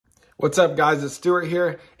What's up guys, it's Stuart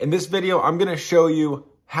here. In this video, I'm gonna show you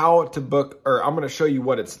how to book, or I'm gonna show you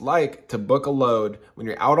what it's like to book a load when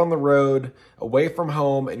you're out on the road, away from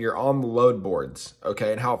home, and you're on the load boards,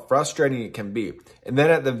 okay? And how frustrating it can be. And then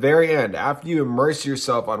at the very end, after you immerse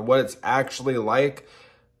yourself on what it's actually like,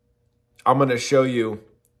 I'm gonna show you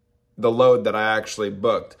the load that I actually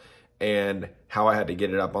booked and how I had to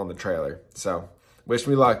get it up on the trailer. So, wish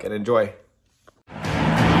me luck and enjoy.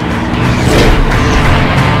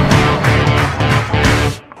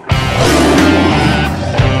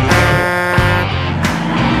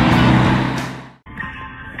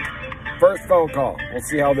 First phone call. We'll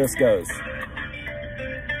see how this goes.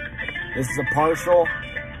 This is a partial.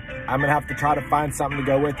 I'm gonna have to try to find something to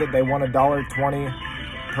go with it. They want $1.20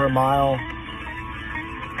 per mile.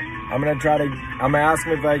 I'm gonna ask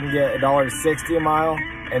them if I can get $1.60 a mile,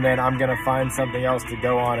 and then I'm gonna find something else to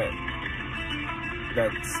go on it.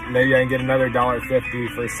 Maybe I can get another $1.50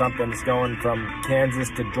 for something that's going from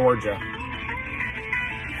Kansas to Georgia.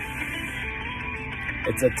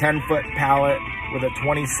 It's a 10-foot pallet with a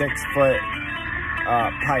 26-foot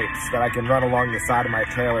pipes that I can run along the side of my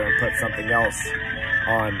trailer and put something else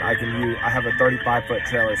on. I have a 35-foot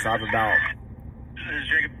trailer, so I have about... This is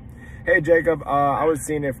Jacob. Hey Jacob, I was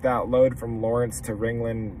seeing if that load from Lawrence to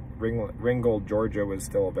Ringgold, Georgia was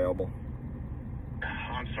still available.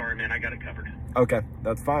 I'm sorry, man. I got it covered. Okay,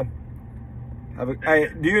 that's fine.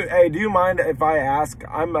 Do you mind if I ask?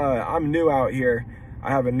 I'm new out here. I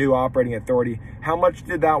have a new operating authority. How much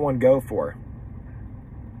did that one go for?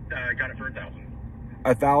 I got it for $1,000.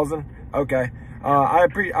 1,000? Okay. I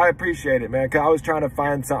appreciate it, man. 'Cause I was trying to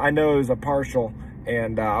find some. I know it was a partial,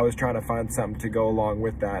 and I was trying to find something to go along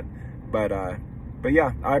with that. But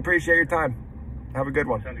yeah, I appreciate your time. Have a good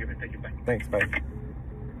one. Sounds good, man. Thank you. Bye. Thanks. Bye.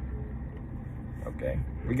 Okay.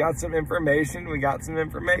 We got some information.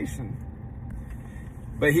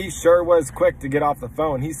 But he sure was quick to get off the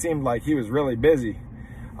phone. He seemed like he was really busy.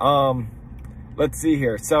 Let's see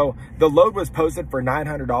here. So the load was posted for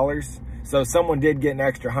 $900. So someone did get an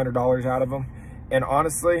extra $100 out of him. And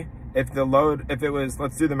honestly, if it was,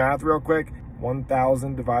 let's do the math real quick.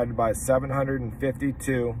 1,000 divided by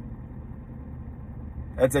 752.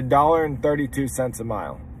 That's $1.32 a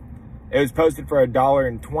mile. It was posted for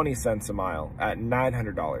 $1.20 a mile at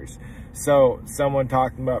 $900. So someone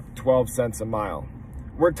talking about 12 cents a mile.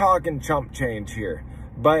 We're talking chump change here,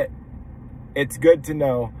 but it's good to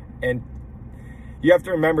know. And you have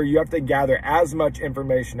to remember, you have to gather as much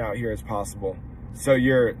information out here as possible, so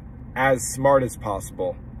you're as smart as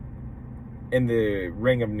possible in the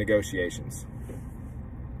ring of negotiations.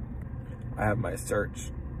 I have my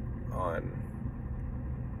search on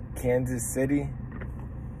Kansas City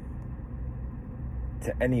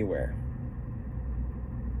to anywhere.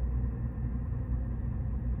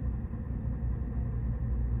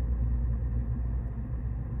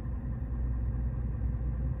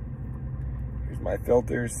 My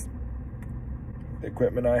filters, the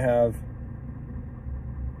equipment I have,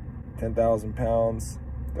 10,000 pounds,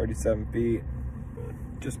 37 feet,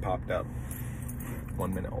 just popped up,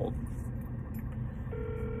 1 minute old.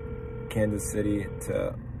 Kansas City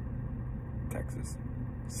to Texas,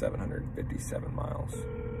 757 miles,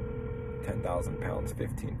 10,000 pounds,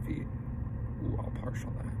 15 feet. Ooh, I'll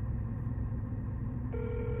partial that.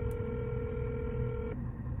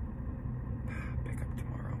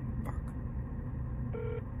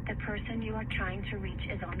 The person you are trying to reach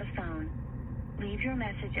is on the phone. Leave your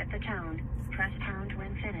message at the tone. Press pound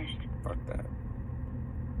when finished. Fuck that.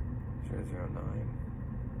 009.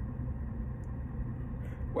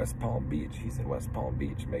 West Palm Beach. He's in West Palm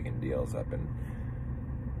Beach making deals up in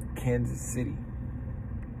Kansas City.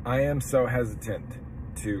 I am so hesitant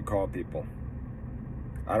to call people.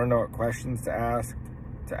 I don't know what questions to ask.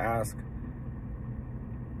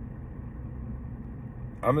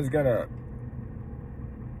 I'm just gonna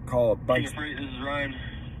call a bunch. This is Ryan.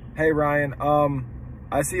 Hey Ryan,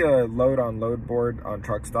 I see a load on load board on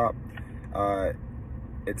truck stop.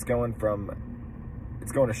 It's going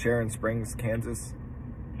to Sharon Springs, Kansas.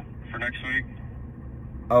 For next week?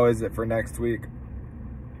 Oh, is it for next week?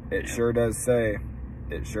 It sure does say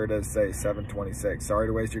 7/26. Sorry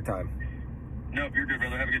to waste your time. Nope, you're good,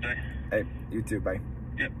 brother. Have a good day. Hey, you too, bye.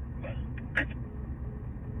 Yep, bye.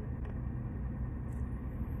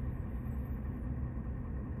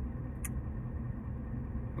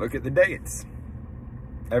 Look at the dates.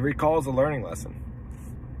 Every call is a learning lesson.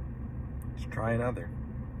 Let's try another.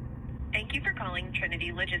 Thank you for calling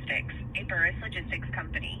Trinity Logistics, a Burris Logistics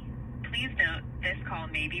company. Please note, this call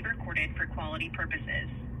may be recorded for quality purposes.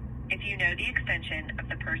 If you know the extension of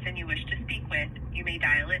the person you wish to speak with, you may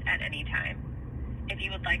dial it at any time. If you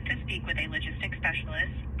would like to speak with a logistics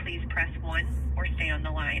specialist, please please press 1 or stay on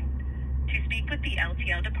the line. To speak with the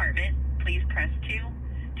LTL department, please press 2.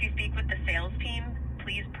 To speak with the sales team,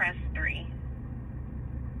 please press 3.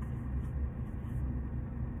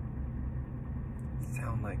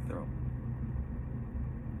 Sound like they're...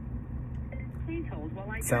 Please hold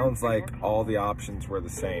while I Sounds like all the options were the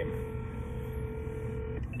same.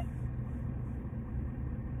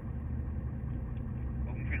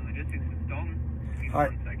 Open Train Logistics, this is Dalton. Give me Hi.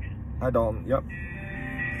 1 second. Hi, Dalton. Yep.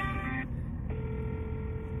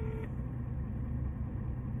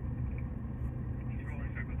 He's rolling,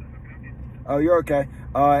 sorry about that. How can I help you? Oh, you're okay.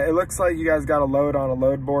 It looks like you guys got a load on a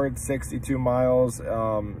load board, 62 miles.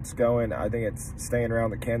 It's going, I think it's staying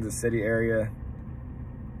around the Kansas City area.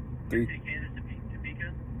 Kansas,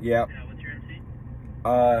 Topeka? Yep. Yeah, what's your MC?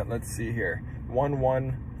 Let's see here.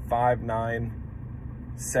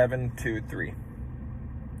 1159723.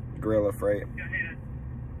 Gorilla Freight. Yeah, hey, that's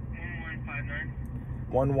 1159.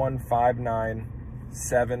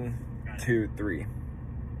 1159723.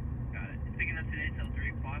 Got it. It's picking up today till 3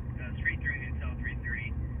 o'clock, straight through until 3:30.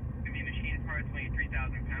 It's going to be machine parts weighing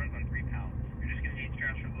 3,000 pounds on 3 pallets. You're just going to need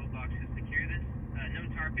straps for load boxes to secure this. No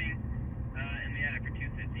tarping, and we had it for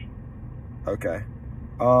 $250. Okay.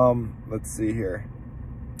 Let's see here.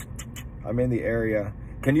 I'm in the area.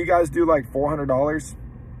 Can you guys do like $400? $250s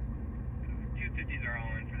are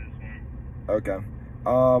all in for this one. Okay.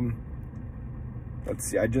 Let's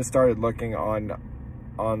see. I just started looking on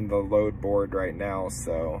the load board right now,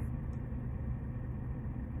 so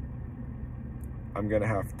I'm gonna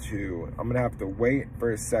have to wait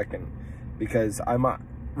for a second because I want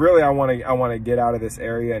to get out of this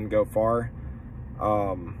area and go far. I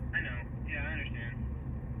know. Yeah, I understand.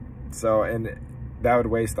 So, and that would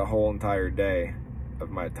waste a whole entire day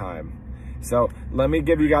of my time. So let me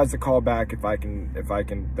give you guys a call back if I can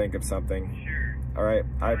think of something. Sure. All right.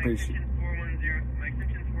 I My appreciate.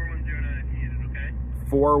 extension's 4109 if you need it, okay?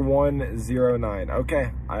 4109.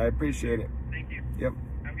 Okay. I appreciate it. Thank you. Yep.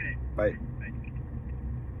 Have a good day. Bye. Bye.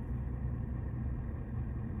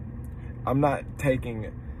 I'm not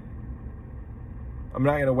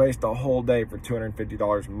going to waste a whole day for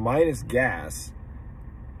 $250 minus gas.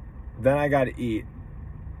 Then I got to eat.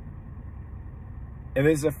 And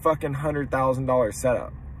this is a fucking $100,000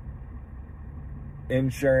 setup.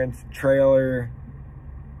 Insurance, trailer.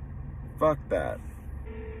 Fuck that.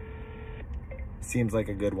 Seems like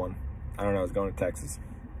a good one. I don't know, it's going to Texas.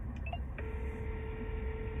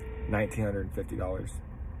 $1,950.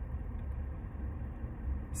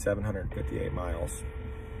 758 miles.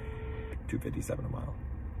 $257 a mile.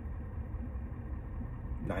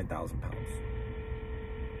 9,000 pounds.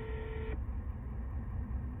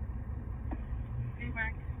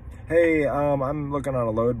 Hey, I'm looking on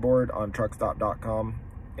a load board on truckstop.com,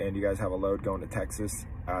 and you guys have a load going to Texas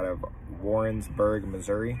out of Warrensburg,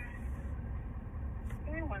 Missouri.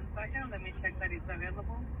 Okay, 1 second. Let me check that it's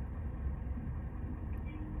available.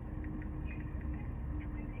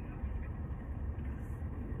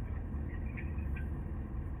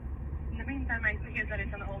 In the meantime, I see that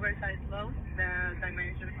it's an oversized load. The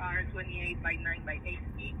dimensions are 28 by 9 by 8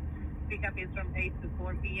 feet. Pickup is from 8 to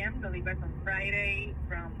 4 p.m. Delivered on Friday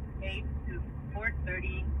from 8 to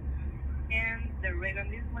 4:30. And the rate on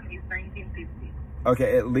this one is $19.50.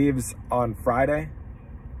 Okay, it leaves on Friday?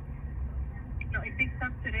 No, it picks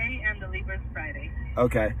up today and delivers Friday.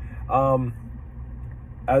 Okay.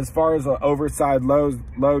 As far as the oversized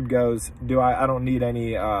load goes, I don't need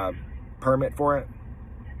any permit for it?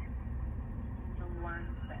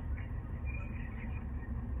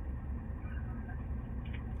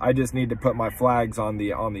 I just need to put my flags on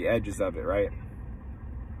the edges of it, right?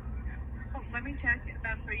 Oh, let me check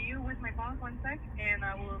that for you with my boss 1 sec, and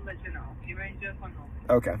I will let you know. You may just 1 moment.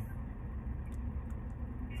 Okay.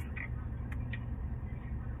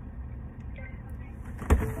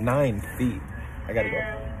 Nine feet. I gotta go.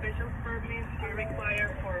 Special permits are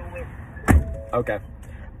required for width. Okay.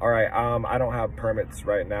 All right. I don't have permits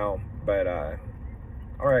right now, but all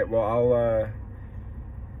right. Well,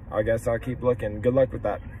 I guess I'll keep looking. Good luck with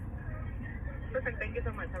that. Perfect. Thank you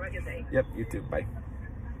so much. Have a good day. Yep. You too. Bye.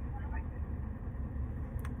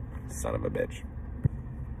 Son of a bitch.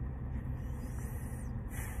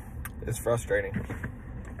 It's frustrating.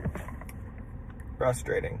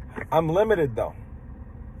 Frustrating. I'm limited though.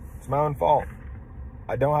 It's my own fault.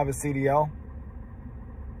 I don't have a CDL.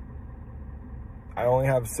 I only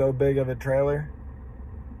have so big of a trailer.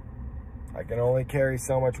 I can only carry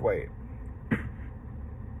so much weight.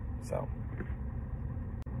 So.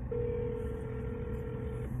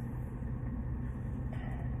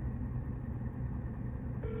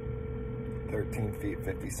 (13 feet,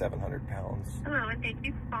 5,700 pounds). Hello, and thank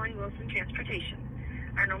you for calling Wilson Transportation.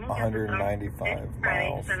 Our normal 195 Friday,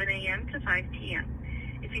 miles. 7 a.m. to 5 p.m.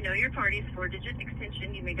 If you know your party's 4-digit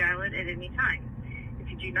extension, you may dial it at any time. If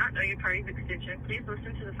you do not know your party's extension, please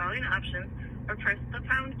listen to the following options or press the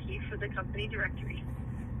pound key for the company directory.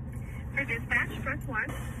 For dispatch, press 1.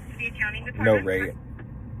 For the accounting department, No rate.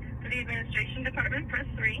 for the administration department, press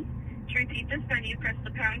 3. To repeat this menu, press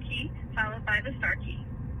the pound key followed by the star key.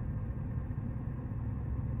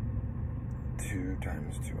 2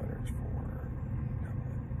 times 200 is 4.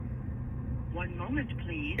 1 moment,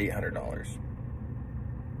 please. $800.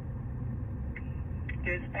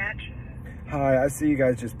 Dispatch. Hi, I see you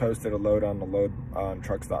guys just posted a load on the load on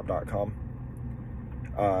truckstop.com.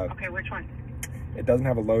 Okay, which one? It doesn't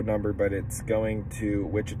have a load number, but it's going to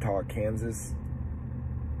Wichita, Kansas.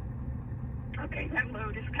 Okay, that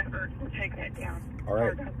load is covered. We'll take that down. All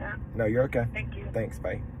right. Sorry about that. No, you're okay. Thank you. Thanks,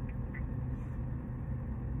 bye.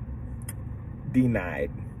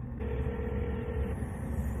 Denied.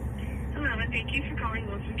 Hello, and thank you for calling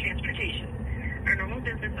Wilson Transportation. Our normal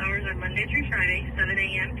business hours are Monday through Friday, 7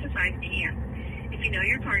 a.m. to 5 p.m. If you know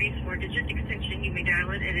your party's 4-digit extension, you may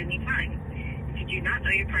dial it at any time. If you do not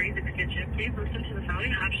know your party's extension, please listen to the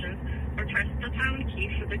following options or press the pound key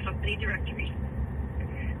for the company directory.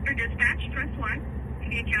 For dispatch, press 1. For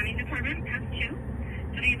the accounting department, press 2.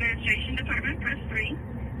 For the administration department, press 3.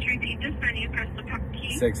 To repeat this menu, press the pound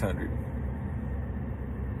key. 600.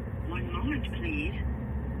 1 moment, please.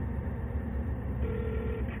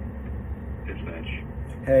 Dispatch.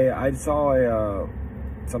 Hey, I saw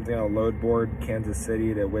something on a load board, Kansas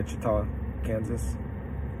City to Wichita, Kansas.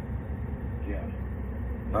 Yeah.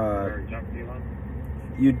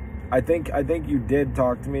 I think you did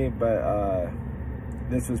talk to me, but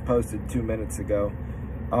this was posted 2 minutes ago.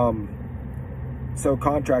 So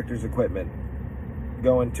contractor's equipment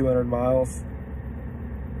going 200 miles.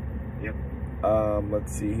 Yep.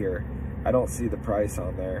 Let's see here. I don't see the price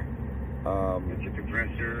on there. It's a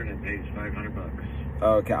compressor and it pays $500.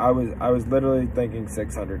 Okay, I was literally thinking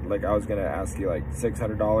 600. Like I was gonna ask you like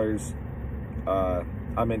 $600.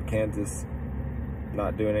 I'm in Kansas,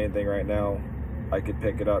 not doing anything right now. I could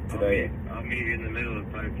pick it up today. I'll meet you in the middle of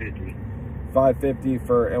 550. 550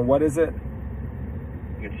 for, and what is it?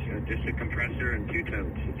 It's just a compressor and 2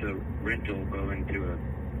 totes. It's a rental going to a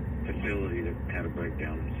facility that had a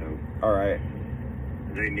breakdown, so All right.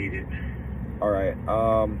 they need it. All right.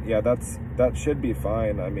 Yeah, that should be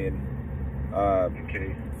fine. I mean,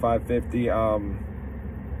 Okay. 550.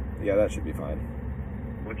 Yeah, that should be fine.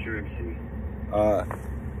 What's your MC?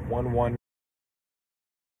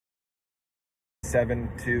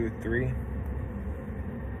 11723.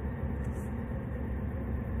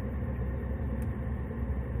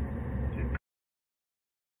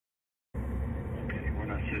 Okay, we're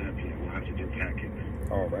not set up yet. We'll have to do packing.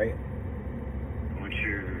 All right.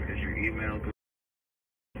 Is your email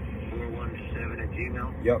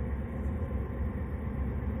 417@gmail? Yep.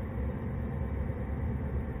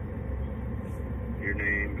 Your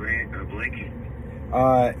name, Blake?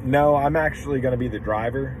 No, I'm actually going to be the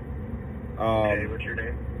driver. Okay, what's your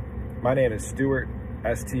name? My name is Stuart,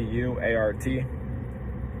 Stuart,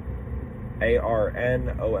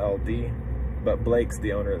 Arnold, but Blake's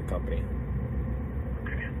the owner of the company.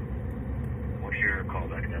 Okay. What's your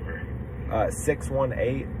callback number?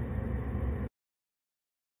 618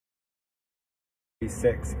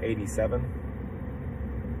 8687.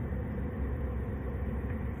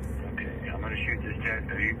 Okay, I'm gonna shoot this text.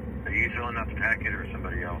 Are you filling out the packet or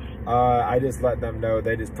somebody else? I just let them know.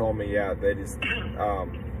 They just told me, yeah, they just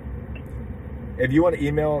if you want to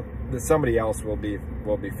email, somebody else will be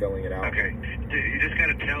filling it out. Okay. You just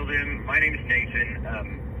gotta tell them my name is Nathan.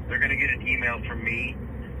 They're gonna get an email from me.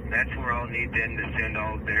 That's where I'll need them to send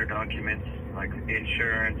all their documents, like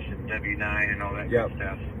insurance and W-9 and all that good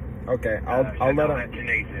stuff. Okay, I'll let all them. that to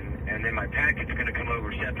Nathan, and then my packet's gonna come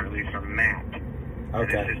over separately from Matt.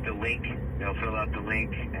 Okay. And it's just a link. They'll fill out the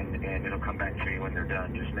link, and it'll come back to me when they're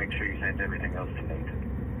done. Just make sure you send everything else to Nathan.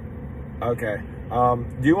 Okay.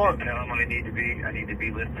 Do you want? Tell him I need to be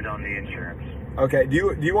listed on the insurance. Okay.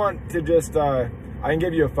 Do you want to just? I can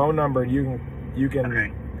give you a phone number. You can.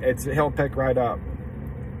 Okay. He'll pick right up.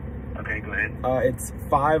 Okay, go ahead. It's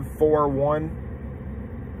 541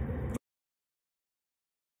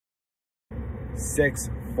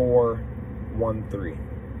 6413,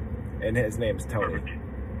 and his name's Tony. Perfect.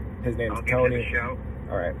 His name's I'll Tony. give him a shout.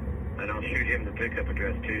 All right. And I'll shoot him the pickup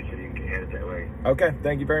address too, so you can head it that way. Okay.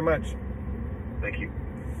 Thank you very much. Thank you.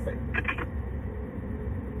 Bye.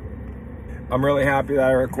 I'm really happy that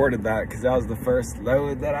I recorded that because that was the first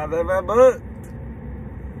load that I've ever booked.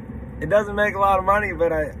 It doesn't make a lot of money,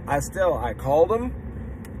 but I called him.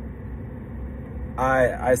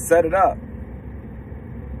 I set it up.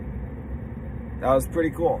 That was pretty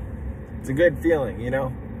cool. It's a good feeling, you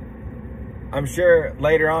know? I'm sure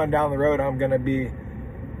later on down the road, I'm gonna be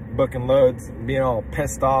booking loads, being all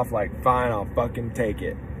pissed off, like, fine, I'll fucking take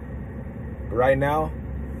it. But right now,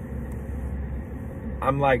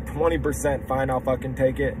 I'm like 20% fine, I'll fucking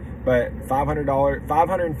take it. But $500,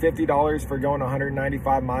 $550 for going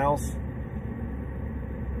 195 miles,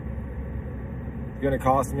 it's gonna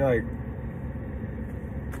cost me like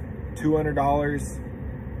 $200.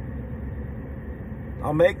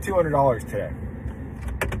 I'll make $200 today.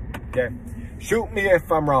 Okay, shoot me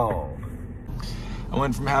if I'm wrong. I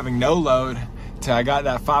went from having no load to I got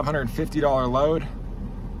that $550 load,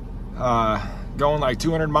 going like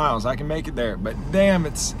 200 miles. I can make it there, but damn,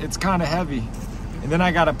 it's kind of heavy. And then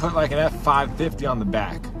I got to put like an F550 on the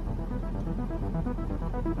back.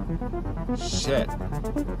 Shit.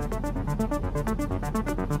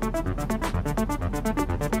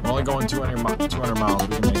 I'm only going 200 miles.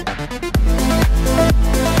 We can make it.